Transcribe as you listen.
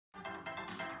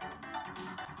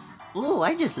Ooh,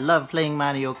 I just love playing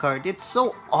Mario Kart. It's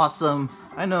so awesome.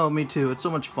 I know, me too. It's so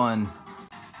much fun.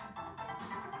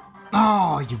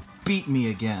 Oh, you beat me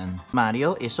again.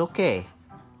 Mario, it's okay.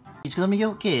 It's gonna be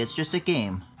okay. It's just a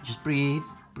game. Just breathe,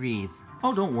 breathe.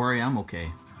 Oh, don't worry. I'm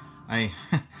okay. I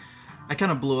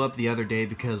kind of blew up the other day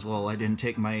because, well, I didn't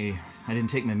take my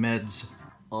meds.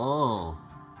 Oh,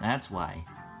 that's why.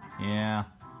 Yeah.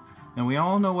 And we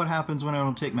all know what happens when I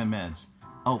don't take my meds.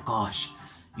 Oh gosh,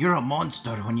 you're a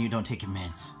monster when you don't take your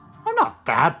meds. I'm not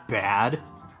that bad.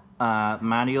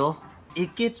 Mario,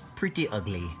 it gets pretty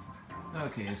ugly.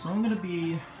 Okay, so I'm gonna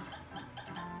be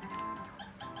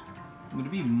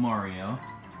Mario,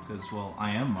 because, well,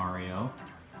 I am Mario.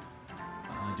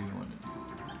 Do we want to do...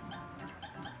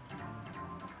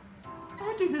 I'm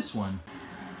gonna do this one.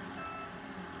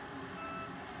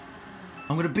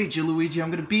 I'm gonna beat you, Luigi.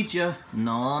 I'm gonna beat you.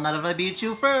 No, not if I beat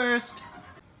you first.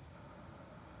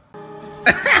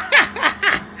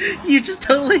 You just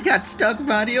totally got stuck,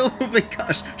 Mario. Oh my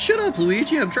gosh. Shut up,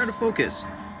 Luigi. I'm trying to focus.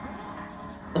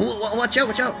 Oh, watch out,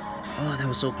 watch out. Oh, that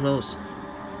was so close.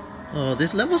 Oh,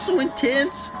 this level's so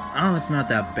intense. Oh, it's not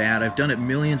that bad. I've done it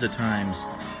millions of times.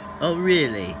 Oh,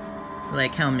 really?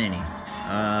 Like how many?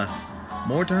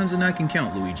 More times than I can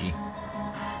count, Luigi.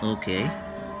 Okay.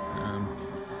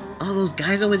 Oh, those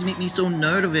guys always make me so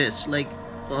nervous. Like,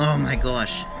 oh my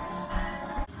gosh.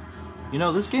 You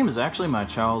know, this game is actually my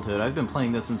childhood. I've been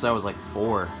playing this since I was like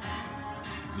 4.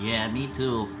 Yeah, me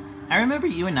too. I remember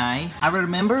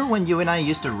when you and I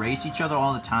used to race each other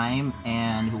all the time,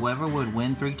 and whoever would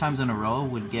win 3 times in a row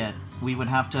we would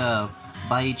have to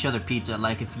buy each other pizza.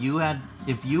 Like if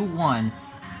you won,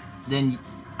 then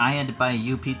I had to buy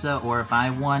you pizza, or if I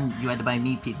won, you had to buy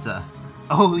me pizza.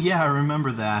 Oh yeah, I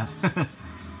remember that.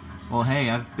 Well, hey,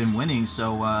 I've been winning,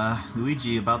 so,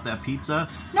 Luigi, about that pizza?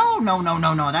 No,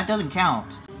 that doesn't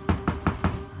count.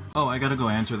 Oh, I gotta go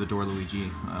answer the door,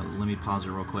 Luigi. Let me pause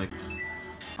it real quick.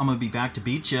 I'm gonna be back to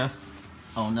beat ya.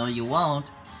 Oh, no, you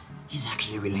won't. He's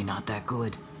actually really not that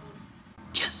good.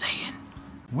 Just saying.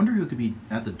 I wonder who could be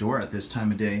at the door at this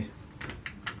time of day.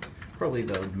 Probably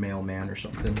the mailman or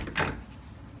something.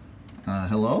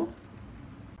 Hello?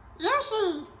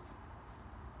 Yoshi!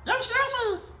 Yoshi!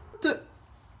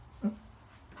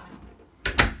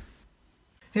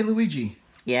 Hey, Luigi.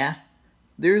 Yeah?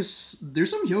 There's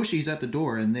some Yoshis at the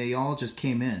door, and they all just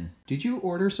came in. Did you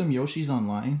order some Yoshis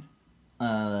online?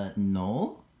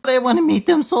 No? But I want to meet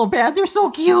them so bad. They're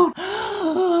so cute.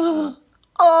 Oh,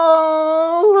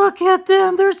 look at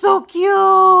them. They're so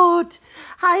cute.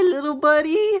 Hi, little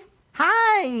buddy.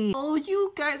 Hi. Oh,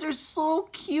 you guys are so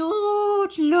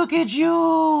cute. Look at you.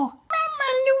 Mama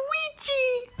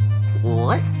Luigi.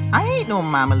 What? I ain't no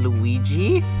Mama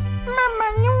Luigi.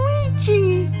 Mama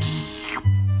Luigi.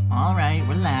 All right,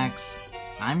 relax.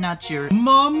 I'm not your...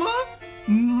 Mama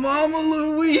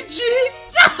Luigi?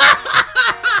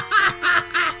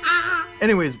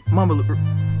 Anyways, Mama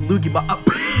Luigi, oh my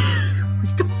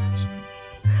gosh.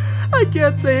 I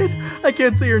can't say it. I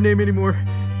can't say her name anymore.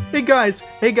 Hey guys.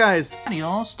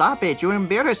 Mario, stop it. You're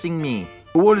embarrassing me.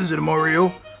 What is it,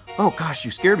 Mario? Oh gosh, you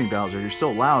scared me, Bowser. You're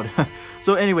so loud.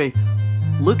 So anyway,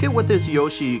 look at what this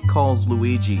Yoshi calls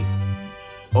Luigi.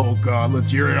 Oh god,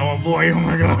 let's hear it. Oh boy, oh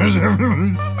my gosh.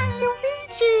 Mama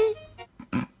Luigi.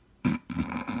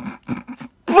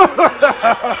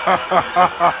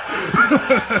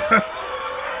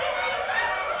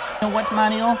 You know what,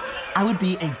 Mario? I would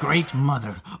be a great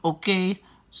mother, okay?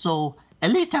 So,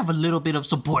 at least have a little bit of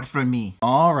support from me.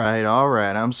 Alright.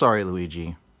 I'm sorry,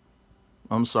 Luigi.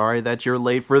 I'm sorry that you're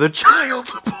late for the child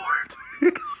support.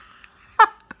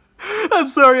 I'm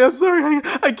sorry.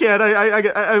 I can't.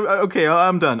 Okay,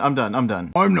 I'm done. I'm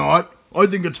not. I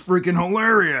think it's freaking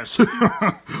hilarious.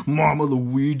 Mama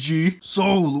Luigi.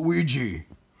 So, Luigi,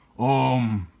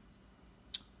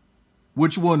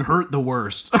 which one hurt the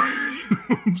worst?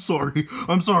 I'm sorry.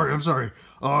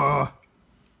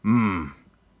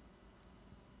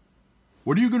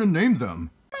 What are you gonna name them?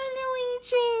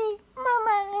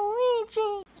 Mama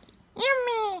Luigi.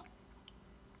 Yummy.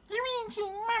 Luigi,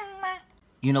 Mama.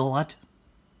 You know what?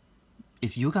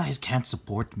 If you guys can't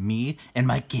support me and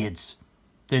my kids,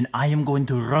 then I am going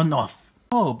to run off.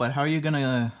 Oh, but how are you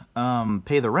gonna,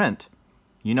 pay the rent?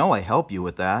 You know I help you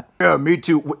with that. Yeah, me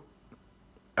too.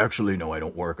 Actually, no, I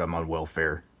don't work. I'm on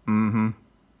welfare.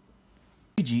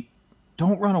 Luigi,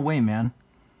 don't run away, man.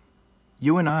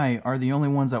 You and I are the only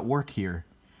ones that work here.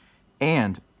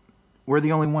 And we're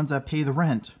the only ones that pay the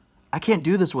rent. I can't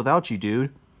do this without you,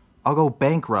 dude. I'll go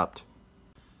bankrupt.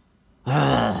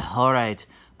 Alright,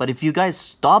 but if you guys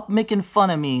stop making fun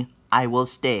of me, I will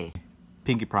stay.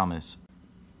 Pinky promise.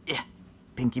 Yeah,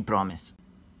 pinky promise.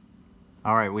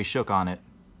 Alright, we shook on it.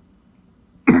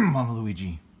 Mama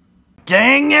Luigi.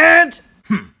 Dang it!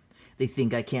 They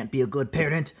think I can't be a good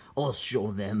parent. I'll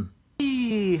show them.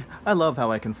 Eee, I love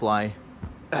how I can fly.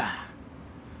 Hi,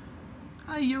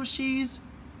 Yoshis.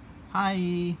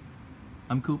 Hi.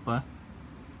 I'm Koopa.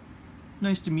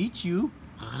 Nice to meet you.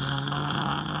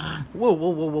 Whoa, whoa,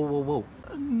 whoa, whoa, whoa, whoa.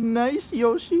 Nice,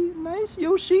 Yoshi. Nice,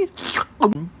 Yoshi.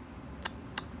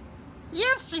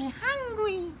 Yoshi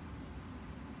hungry.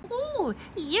 Oh,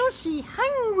 Yoshi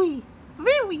hungry.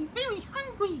 Very, very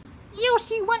hungry.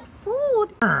 Yoshi want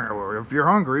food. If you're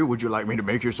hungry, would you like me to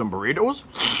make you some burritos?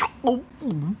 Oh.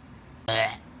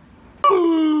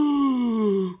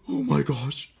 Oh my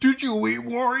gosh, did you eat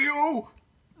Wario?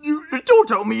 You don't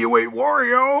tell me you ate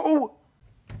Wario!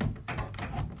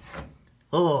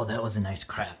 Oh, that was a nice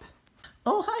crap.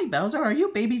 Oh, hi, Bowser. Are you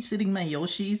babysitting my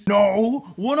Yoshis?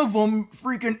 No, one of them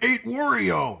freaking ate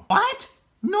Wario. What?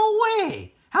 No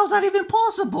way! How's that even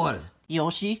possible?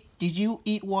 Yoshi, did you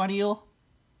eat Wario?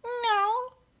 No.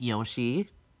 Yoshi,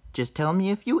 just tell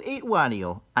me if you ate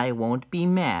Wario. I won't be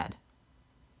mad.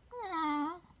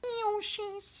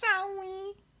 Yoshi,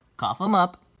 sorry. Cough him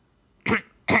up.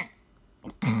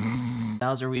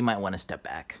 Bowser, we might want to step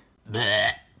back.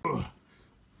 Blech.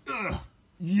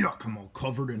 Yuck, I'm all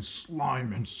covered in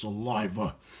slime and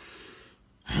saliva.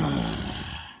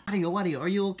 Wario, are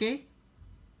you okay?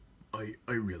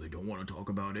 I really don't want to talk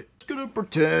about it. Just gonna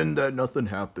pretend that nothing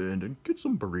happened and get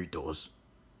some burritos.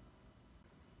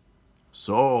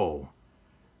 So,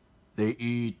 they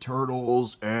eat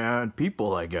turtles and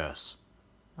people, I guess.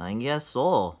 I guess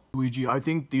so. Luigi, I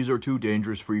think these are too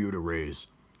dangerous for you to raise.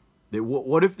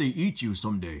 What if they eat you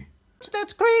someday?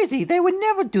 That's crazy. They would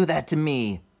never do that to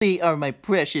me. They are my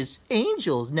precious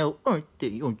angels. Now, aren't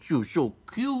they? Aren't you so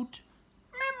cute?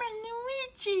 Mama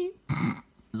Luigi.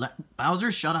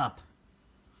 Bowser, shut up.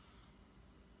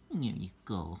 There you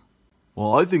go.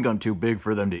 Well, I think I'm too big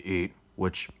for them to eat,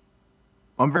 which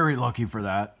I'm very lucky for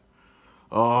that.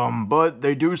 But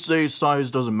they do say size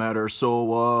doesn't matter,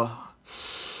 so,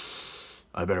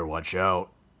 I better watch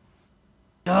out.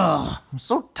 Ugh, I'm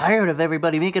so tired of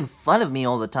everybody making fun of me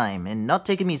all the time and not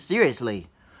taking me seriously.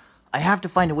 I have to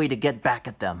find a way to get back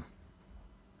at them.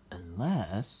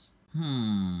 Unless...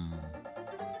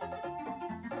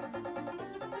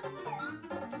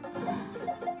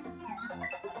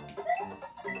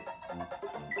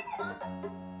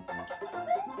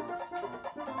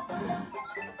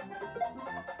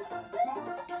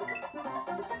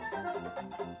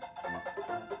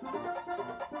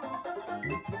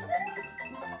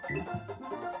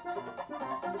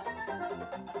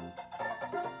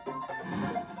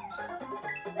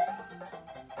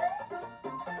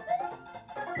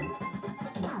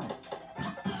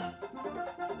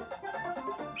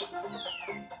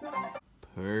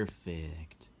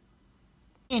 Perfect.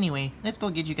 Anyway, let's go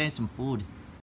get you guys some food.